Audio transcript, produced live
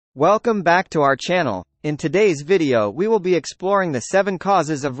Welcome back to our channel. In today's video we will be exploring the 7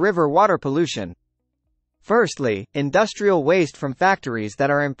 causes of river water pollution. Firstly, industrial waste from factories that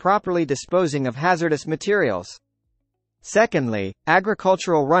are improperly disposing of hazardous materials. Secondly,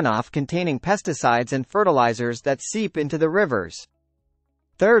 agricultural runoff containing pesticides and fertilizers that seep into the rivers.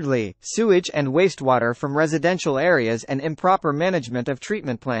 Thirdly, sewage and wastewater from residential areas and improper management of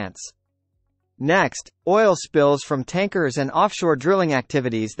treatment plants. Next, oil spills from tankers and offshore drilling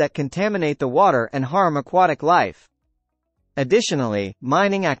activities that contaminate the water and harm aquatic life. Additionally,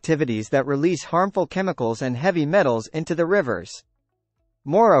 mining activities that release harmful chemicals and heavy metals into the rivers.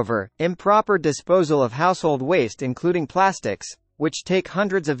 Moreover, improper disposal of household waste including plastics, which take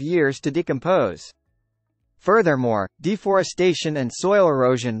hundreds of years to decompose. Furthermore, deforestation and soil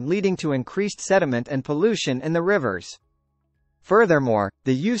erosion leading to increased sediment and pollution in the rivers. Furthermore,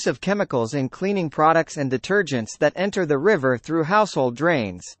 the use of chemicals in cleaning products and detergents that enter the river through household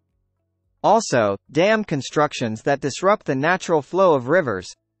drains. Also, dam constructions that disrupt the natural flow of rivers,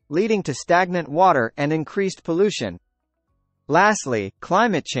 leading to stagnant water and increased pollution. Lastly,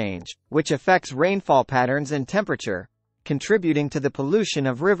 climate change, which affects rainfall patterns and temperature, contributing to the pollution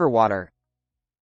of river water.